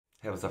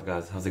Hey, what's up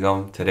guys? How's it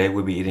going? Today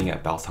we'll be eating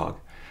at Baos Hog.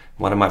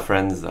 One of my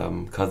friends'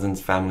 cousin's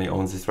family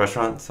owns this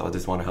restaurant, so I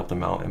just want to help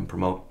them out and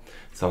promote.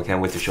 So I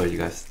can't wait to show you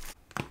guys.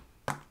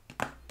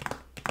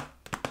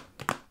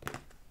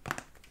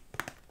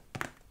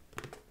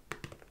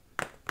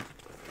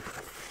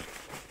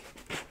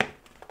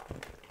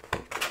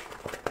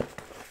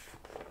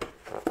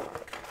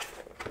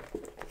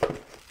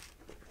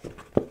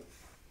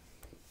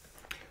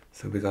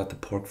 So we got the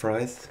pork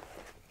fries.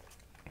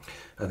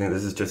 I think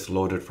this is just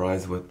loaded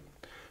fries with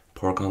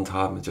pork on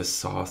top and just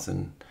sauce,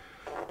 and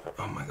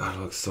oh my god,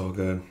 it looks so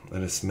good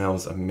and it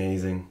smells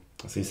amazing.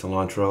 I see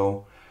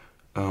cilantro,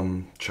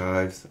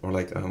 chives, or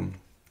like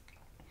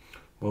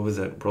what was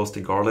it,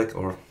 roasted garlic,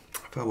 or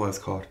I forgot what it's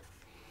called,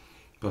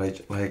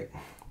 but like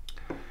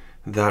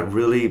that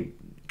really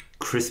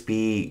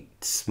crispy,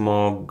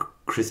 small,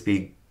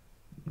 crispy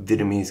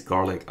Vietnamese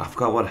garlic. I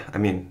forgot what, I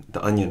mean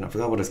the onion, I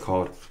forgot what it's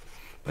called,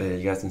 but yeah,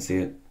 you guys can see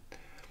it.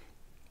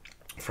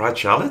 Fried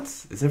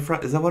shallots? Is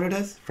that what it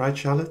is? Fried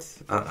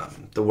shallots?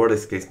 The word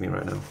escapes me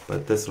right now,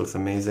 but this looks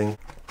amazing.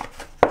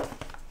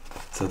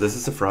 So this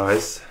is the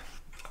fries.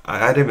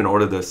 I didn't even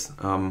order this.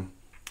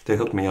 They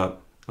hooked me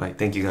up. Like,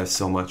 thank you guys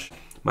so much.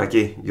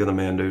 Mikey, you're the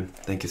man, dude.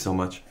 Thank you so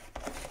much.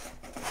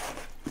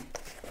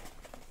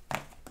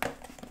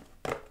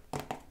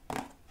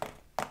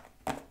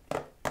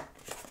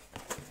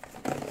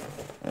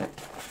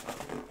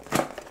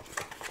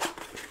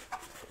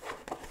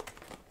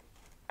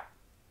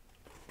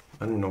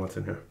 I don't know what's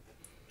in here.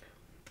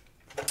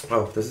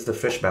 Oh, this is the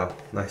fish bao.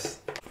 Nice.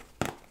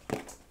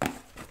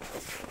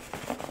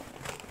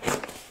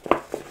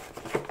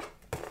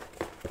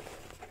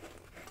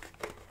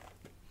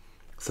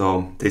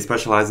 So they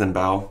specialize in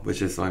bao,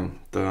 which is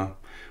the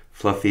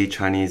fluffy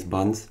Chinese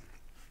buns,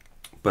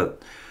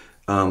 but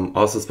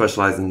also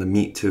specialize in the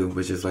meat too,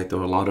 which is like there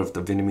are a lot of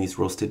the Vietnamese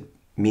roasted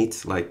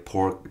meats like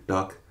pork,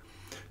 duck.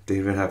 They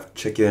even have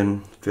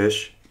chicken,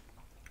 fish.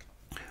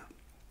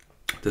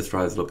 These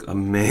fries look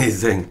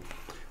amazing.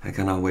 I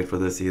cannot wait for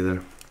this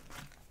either.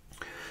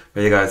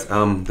 But yeah guys,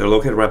 they're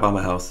located right by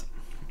my house.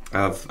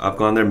 I've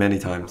gone there many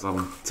times.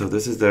 So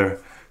this is their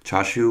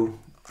Charsui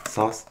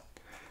sauce.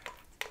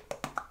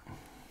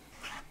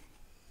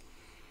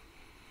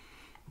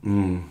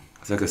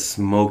 It's like a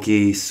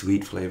smoky,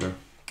 sweet flavor.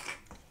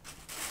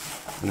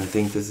 And I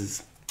think this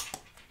is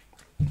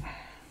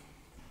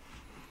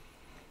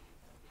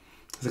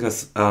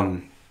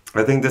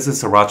I think this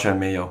is sriracha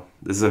and mayo.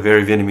 This is a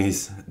very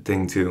Vietnamese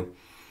thing too.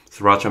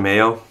 Sriracha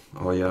mayo.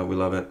 Oh yeah, we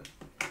love it.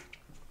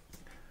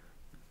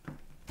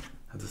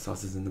 Have the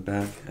sauces in the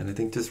back. And I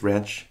think just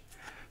ranch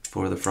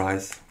for the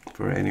fries,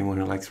 for anyone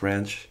who likes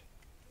ranch.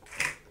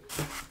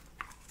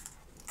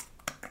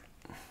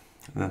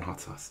 And then hot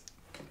sauce.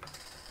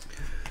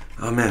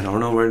 Oh man, I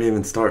don't know where to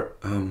even start.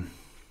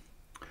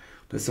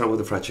 Let's start with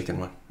the fried chicken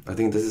one. I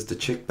think this is the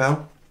chick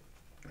bao.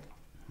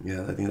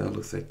 Yeah, I think that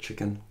looks like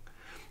chicken.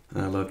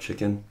 And I love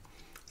chicken.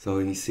 So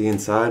you see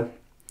inside,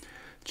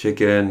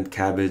 chicken,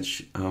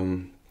 cabbage,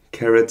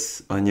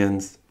 carrots,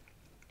 onions,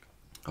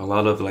 a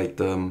lot of like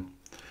the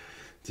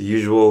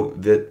usual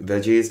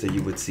veggies that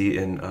you would see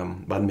in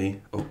banh mi.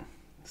 Oh,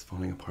 it's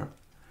falling apart.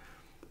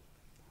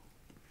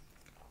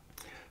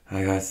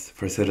 Hi guys,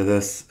 first hit of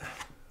this.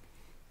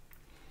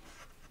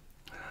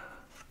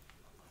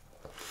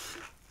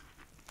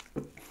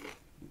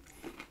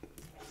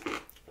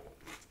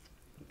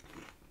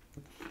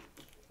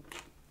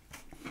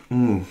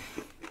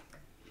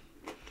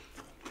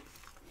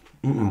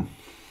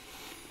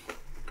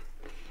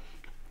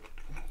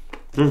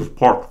 This is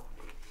pork.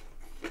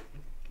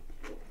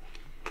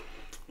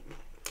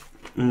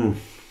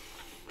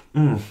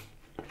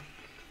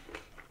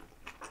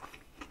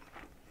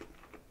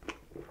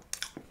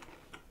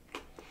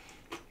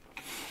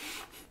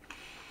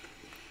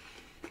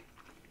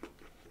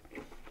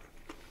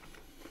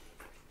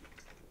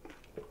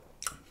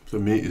 The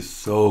meat is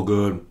so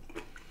good.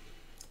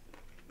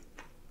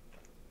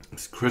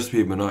 It's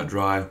crispy but not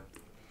dry.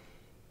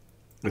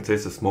 It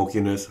tastes the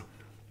smokiness.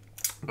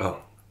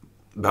 Oh,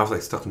 that was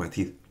like stuck to my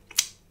teeth.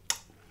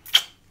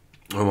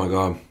 Oh my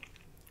god.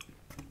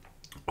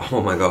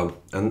 Oh my god.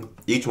 And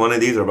each one of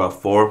these are about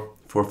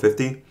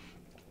 $4.50.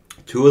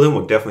 Two of them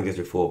will definitely get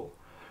you full.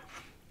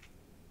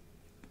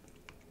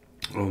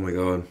 Oh my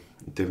god.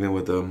 Dipping it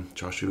with the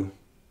Charsui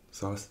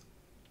sauce.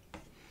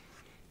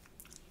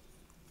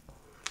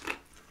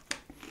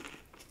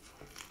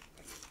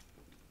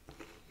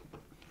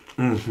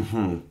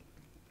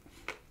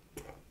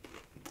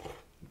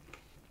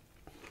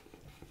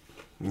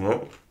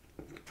 Yep.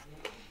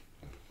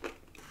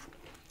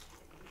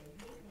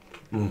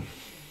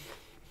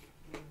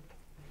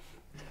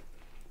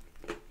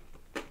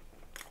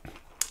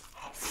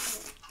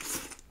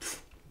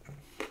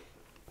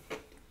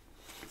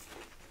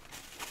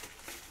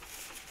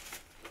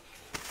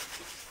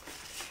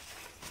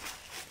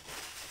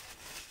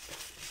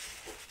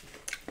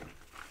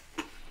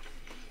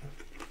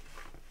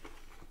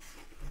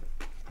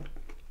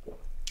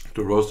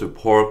 The roasted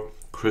pork,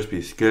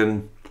 crispy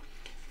skin,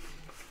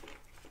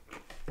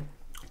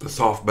 the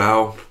soft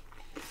bao,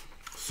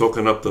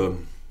 soaking up the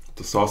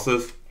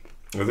sauces.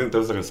 I think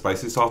there's like a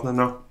spicy sauce in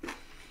there.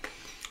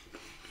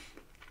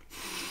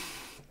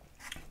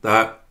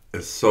 That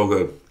is so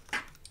good.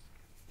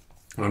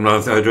 I'm not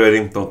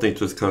exaggerating. Don't think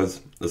just because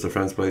it's a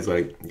friend's place.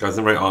 Like, guys,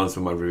 I'm very honest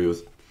with my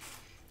reviews.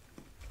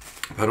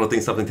 If I don't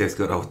think something tastes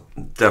good, I'll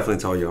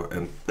definitely tell you,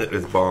 and it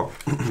is bomb.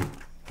 Let's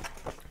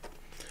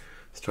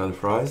try the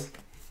fries.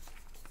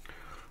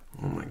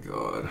 Oh my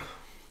god.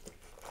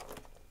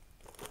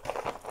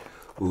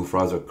 Ooh,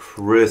 fries are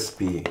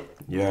crispy.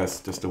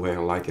 Yes, just the way I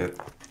like it.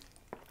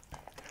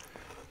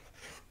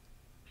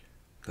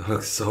 That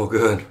looks so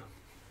good.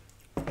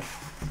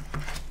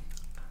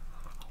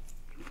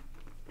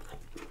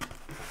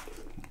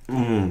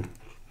 Mmm.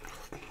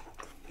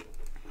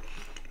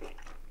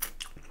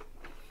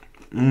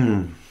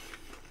 Mmm.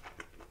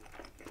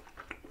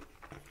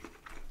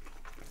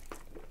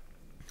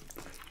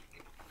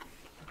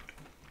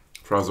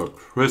 Fries are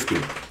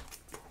crispy.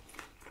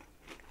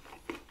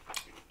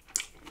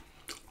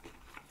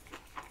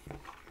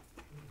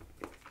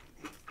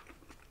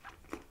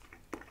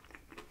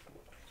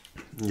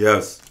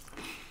 Yes.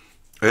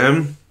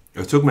 And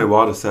it took me a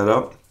while to set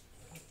up,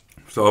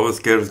 so I was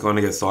scared it was going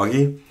to get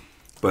soggy.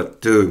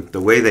 But dude, the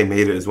way they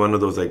made it is one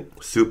of those like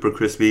super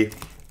crispy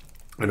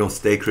and it'll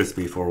stay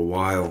crispy for a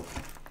while.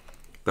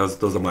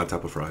 Those are my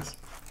type of fries.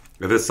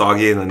 If it's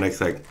soggy in the next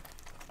like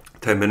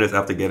 10 minutes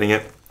after getting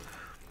it,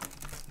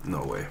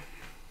 no way.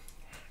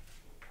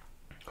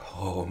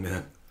 Oh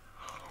man.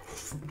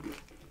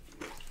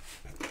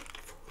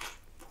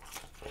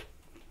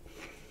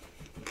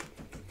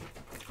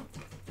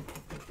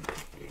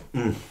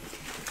 Mm.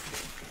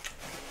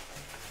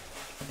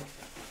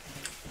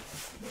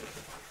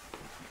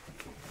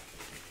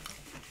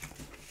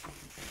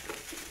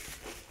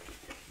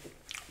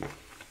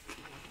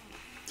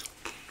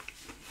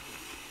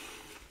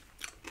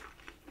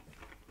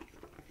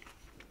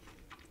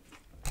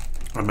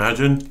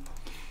 Imagine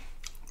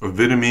a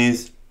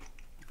Vietnamese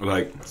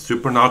like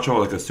super nacho,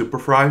 like a super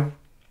fry,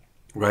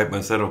 right? But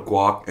instead of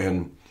guac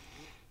and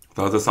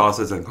the other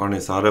sauces and carne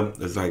asada,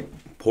 it's like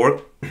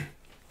pork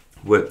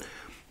with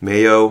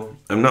mayo.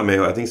 I'm not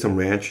mayo. I think some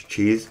ranch,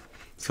 cheese,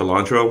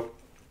 cilantro.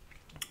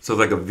 So it's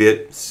like a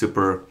Viet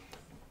super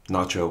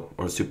nacho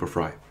or super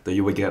fry that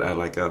you would get at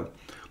like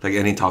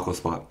any taco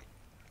spot.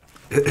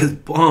 It is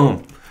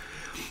bomb.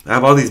 I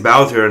have all these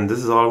baos here, and this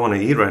is all I want to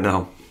eat right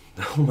now.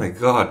 Oh my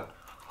god.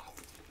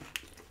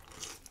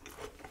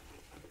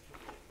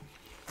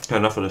 Okay,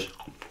 enough of this.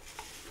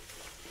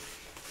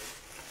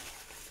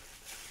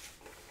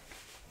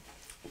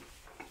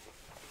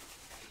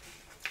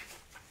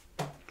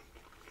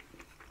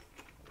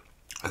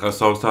 I got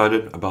so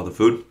excited about the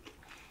food.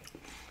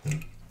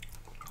 I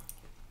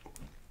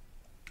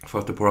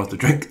forgot to pour out the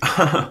drink.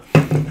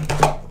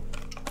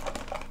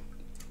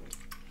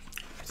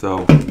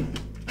 So,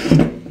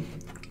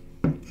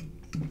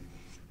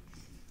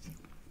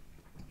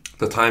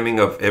 the timing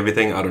of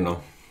everything, I don't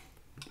know.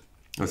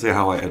 Let's see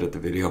how I edit the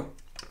video.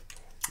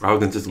 I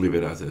can just leave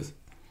it as is.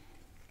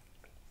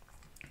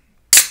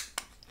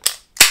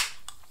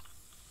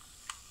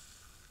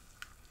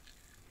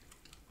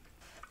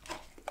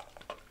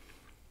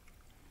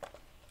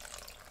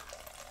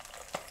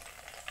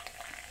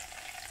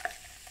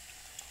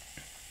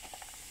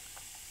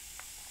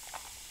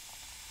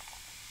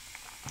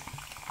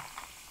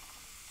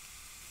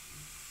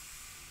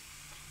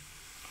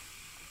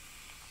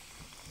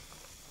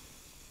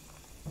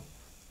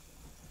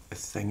 It's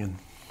singing.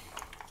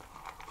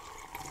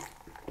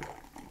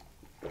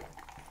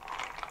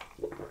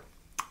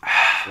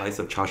 Slice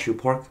of Charsui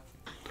pork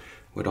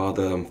with all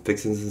the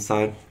fixings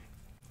inside.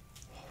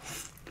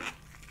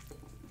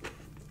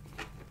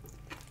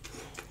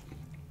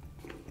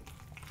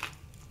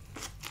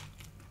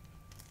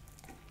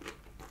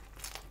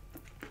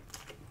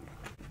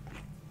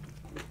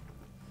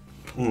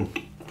 Mm.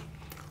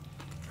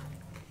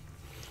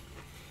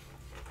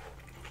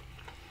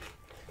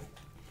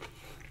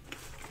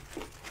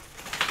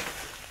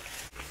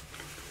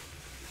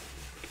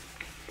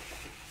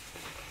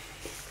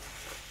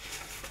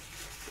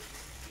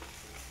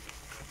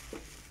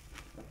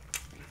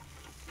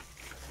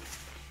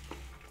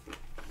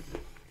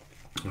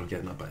 I'm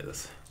getting up by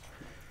this.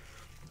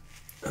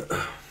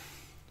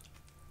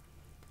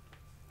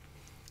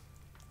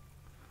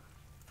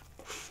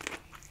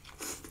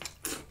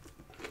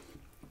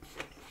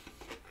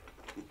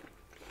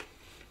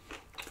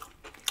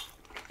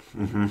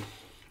 Mm-hmm.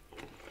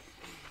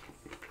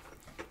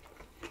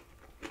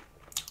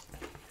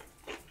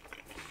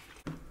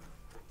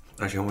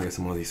 Actually, I'm gonna get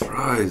some more of these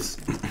fries.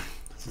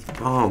 This is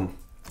bomb.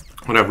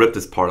 I'm gonna rip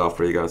this part off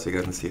for you guys so you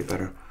guys can see it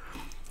better.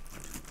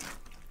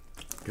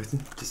 You guys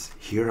can just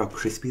hear how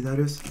crispy that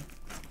is?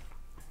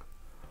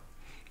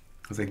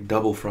 It's like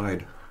double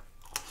fried.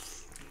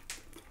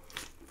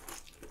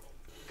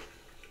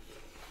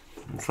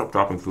 Stop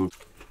dropping food.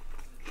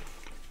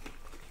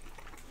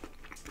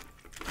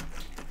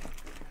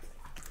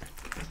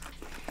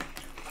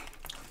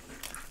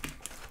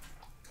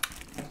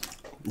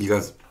 You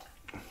guys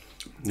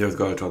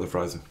gotta try the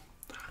fries.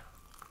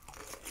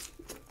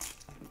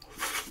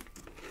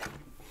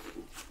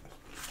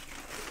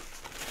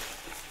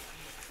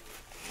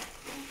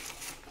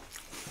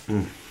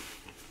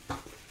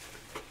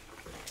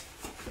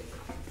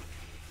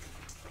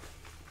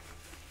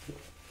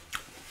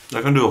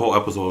 I can do a whole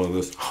episode on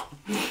this.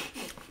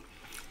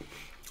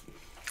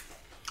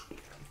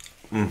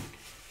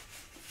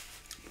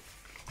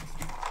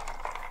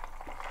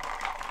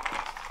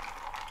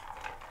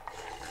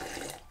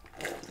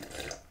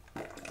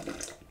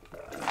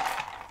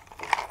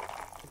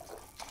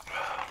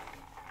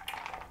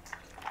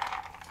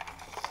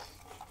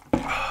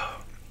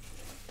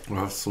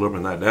 Well, I'm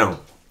slurping that down.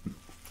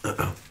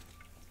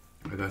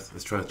 I guess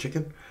let's try the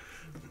chicken.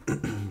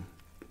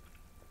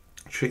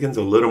 Chicken's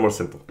a little more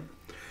simple.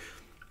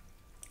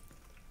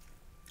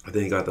 I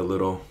think you got the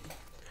little,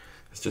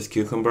 it's just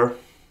cucumber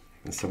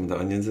and some of the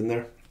onions in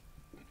there.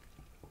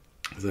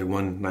 It's like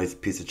one nice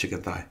piece of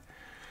chicken thigh.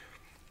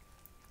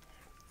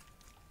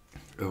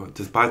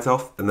 Just by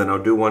itself, and then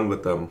I'll do one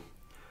with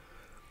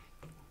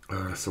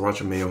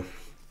sriracha mayo.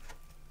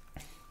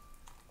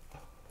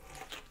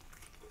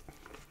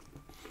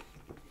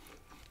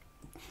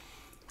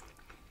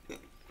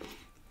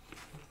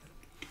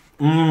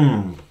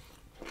 Mmm.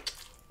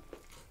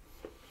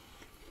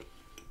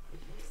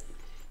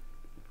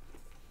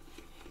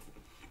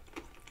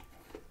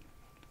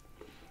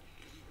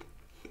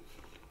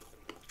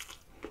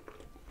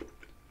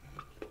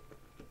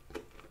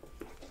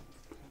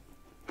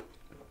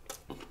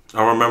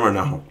 I remember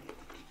now.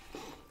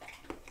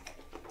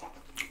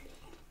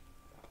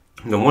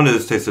 No wonder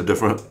this tasted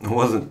different. It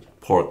wasn't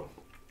pork.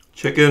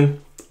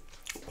 Chicken,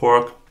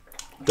 pork,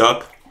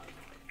 duck,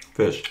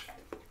 fish.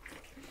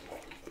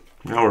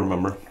 Now I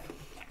remember.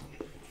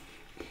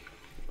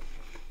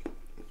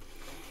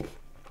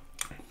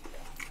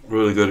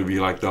 Really good if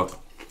you like duck.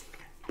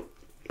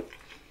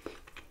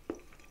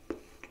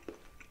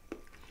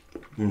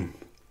 I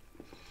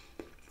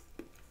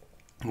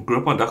grew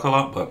up on duck a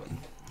lot, but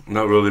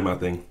not really my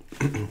thing.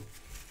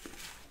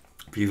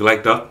 If you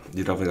like duck,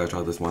 you definitely gotta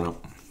try this one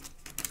out.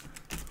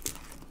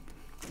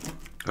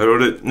 I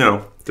wrote it,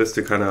 just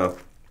to kind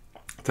of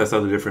test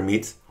out the different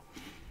meats.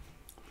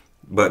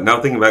 But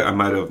now thinking back, I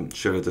might have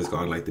should have just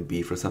gone like the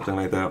beef or something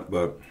like that.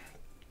 But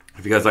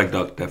if you guys like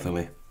duck,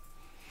 definitely.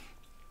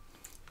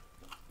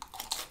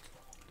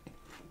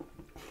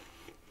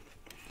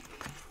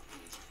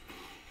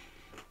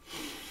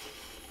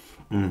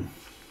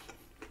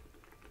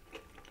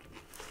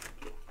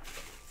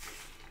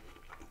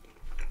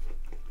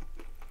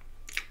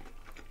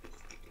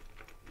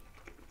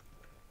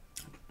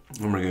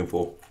 I'm getting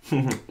full.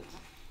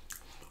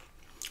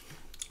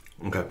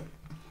 Okay.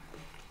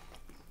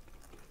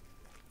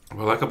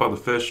 What I like about the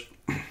fish,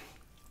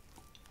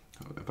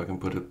 if I can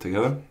put it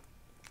together,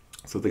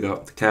 so they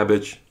got the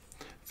cabbage,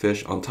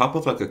 fish on top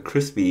of like a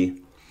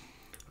crispy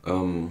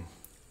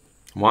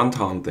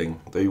wonton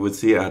thing that you would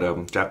see at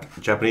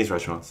Japanese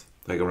restaurants,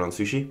 like around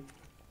sushi,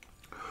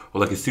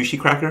 or like a sushi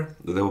cracker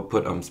that they would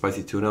put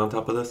spicy tuna on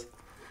top of this.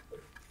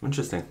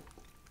 Interesting.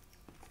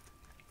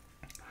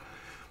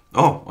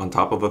 Oh, on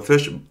top of a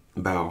fish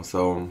bao.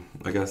 So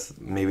I guess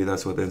maybe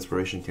that's where the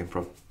inspiration came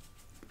from.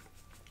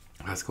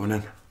 That's going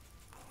in.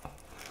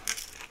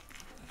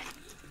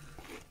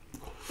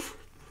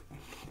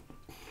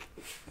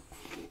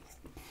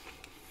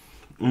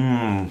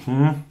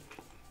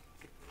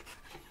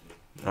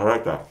 I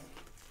like that.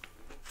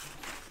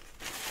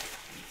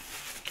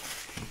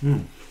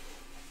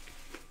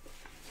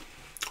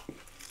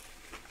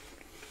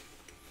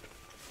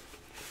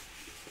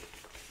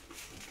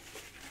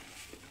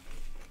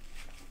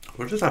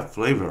 What does that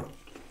flavor?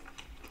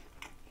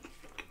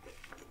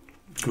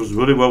 It goes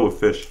really well with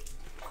fish.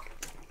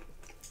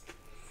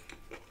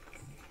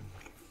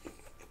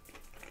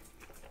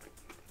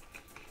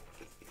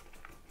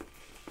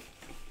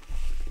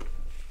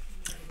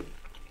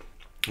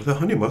 Is that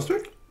honey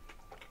mustard?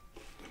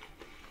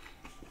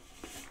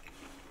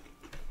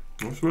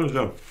 That's really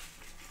good.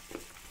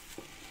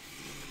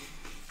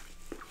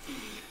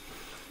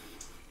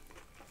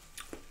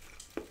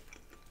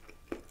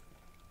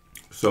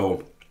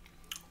 So,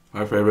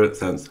 my favorite,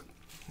 since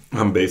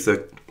I'm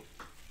basic,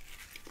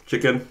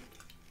 chicken,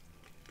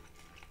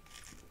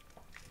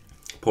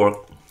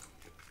 pork,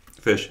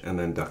 fish, and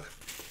then duck.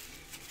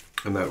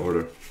 In that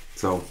order.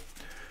 So,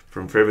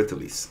 from favorite to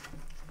least.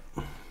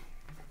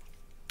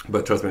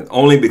 But trust me,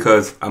 only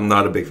because I'm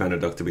not a big fan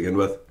of duck to begin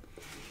with.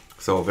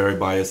 So, very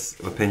biased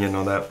opinion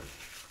on that.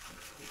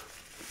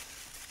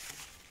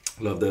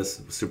 Love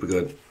this, super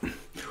good.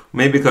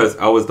 Maybe because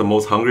I was the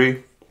most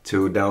hungry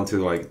down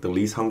to like the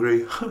least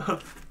hungry.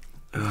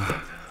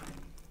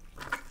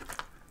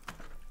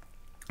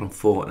 I'm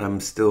full and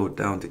I'm still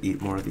down to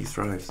eat more of these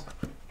fries.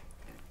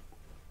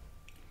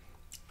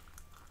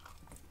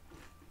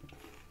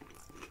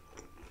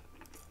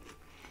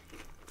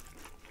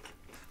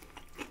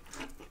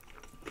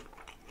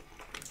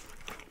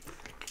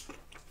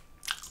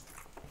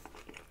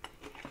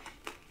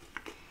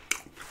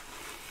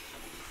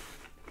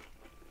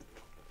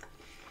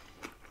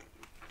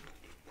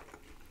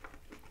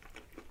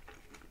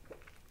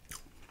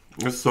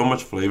 There's so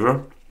much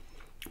flavor,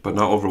 but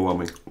not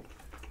overwhelming.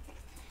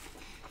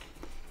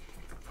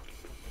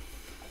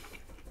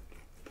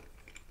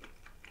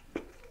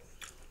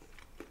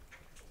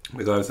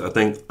 Hey guys, I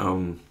think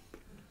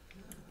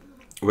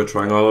we're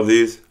trying all of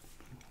these,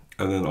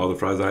 and then all the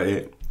fries I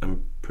ate,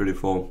 I'm pretty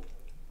full.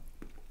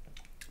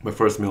 My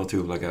first meal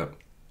too, like at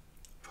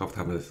what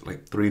time is it?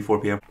 Like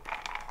 3-4 p.m.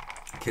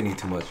 I can't eat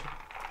too much.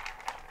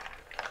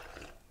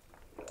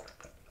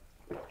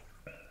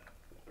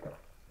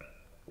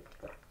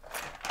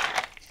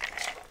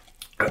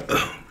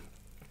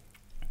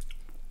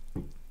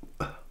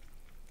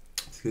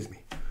 Excuse me.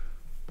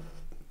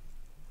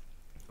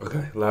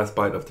 Okay, last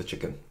bite of the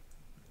chicken.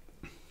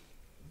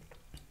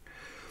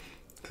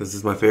 This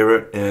is my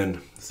favorite,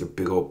 and it's a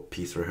big old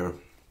piece right here.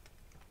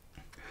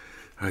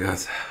 Alright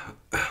guys,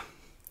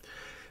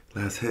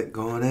 last hit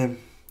going in.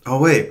 Oh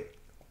wait,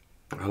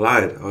 I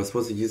lied. I was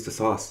supposed to use the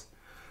sauce.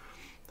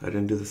 I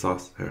didn't do the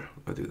sauce. Here,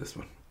 I'll do this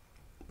one.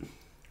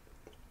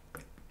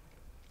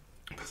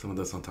 Put some of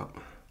this on top.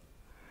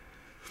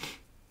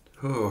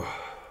 Oh.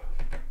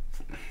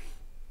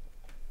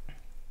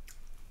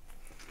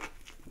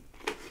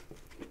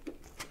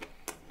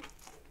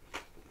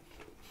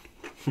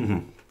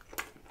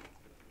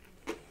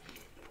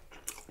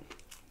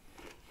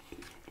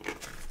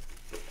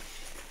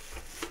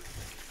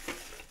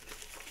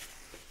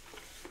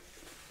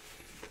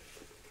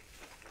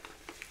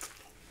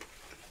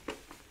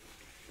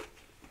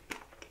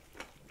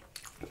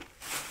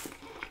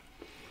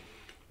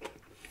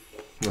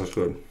 That's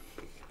good.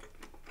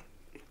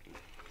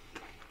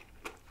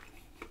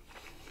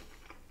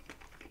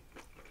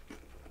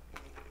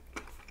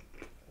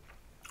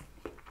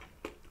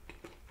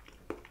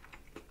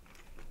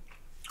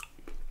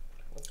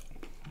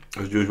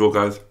 As usual,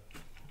 guys,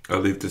 I'll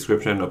leave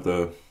description of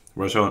the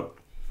restaurant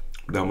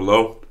down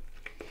below.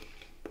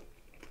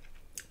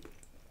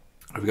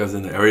 If you guys are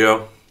in the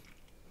area,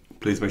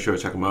 please make sure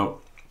to check them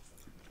out.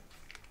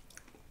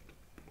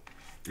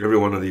 Every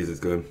one of these is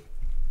good.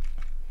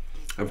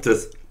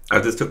 I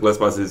just took less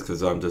spices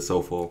because I'm just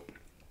so full.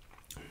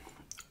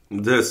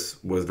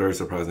 This was very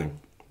surprising.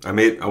 I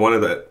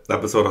wanted an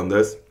episode on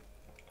this,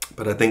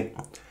 but I think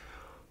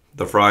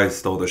the fries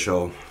stole the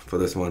show for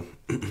this one.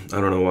 I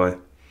don't know why.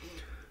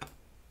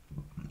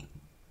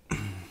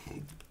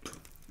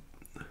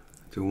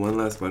 Do one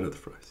last bite of the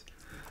fries.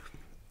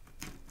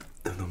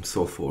 And I'm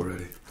so full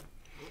already.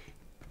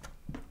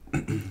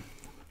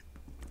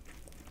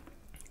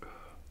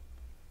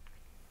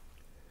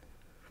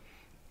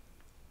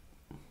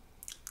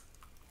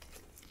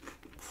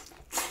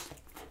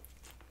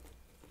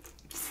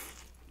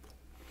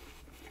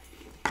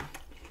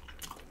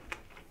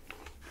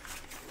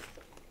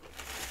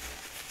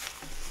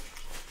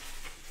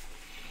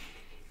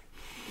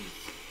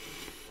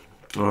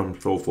 I'm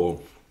so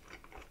full.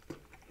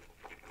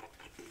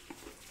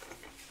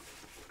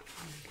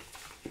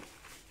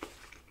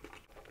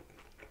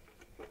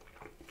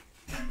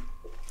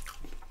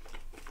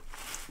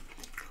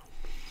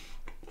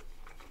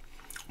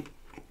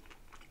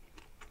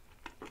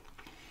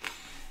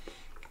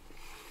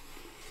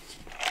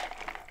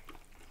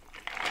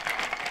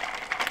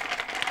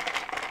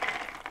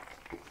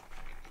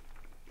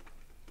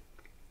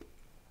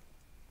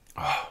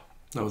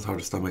 That was hard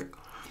to stomach.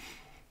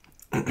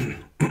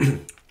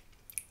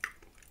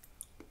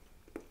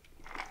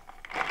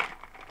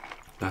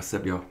 Last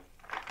sip, y'all.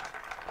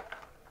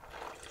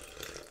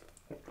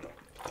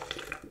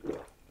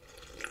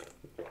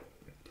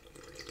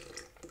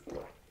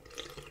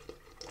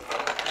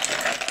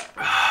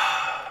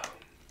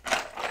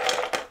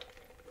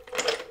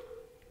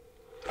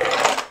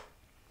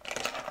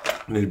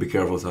 I need to be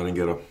careful so I don't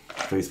get a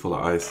face full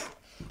of ice.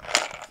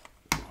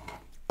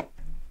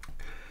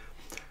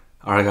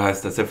 Alright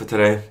guys, that's it for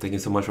today. Thank you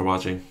so much for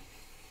watching.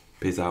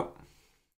 Peace out.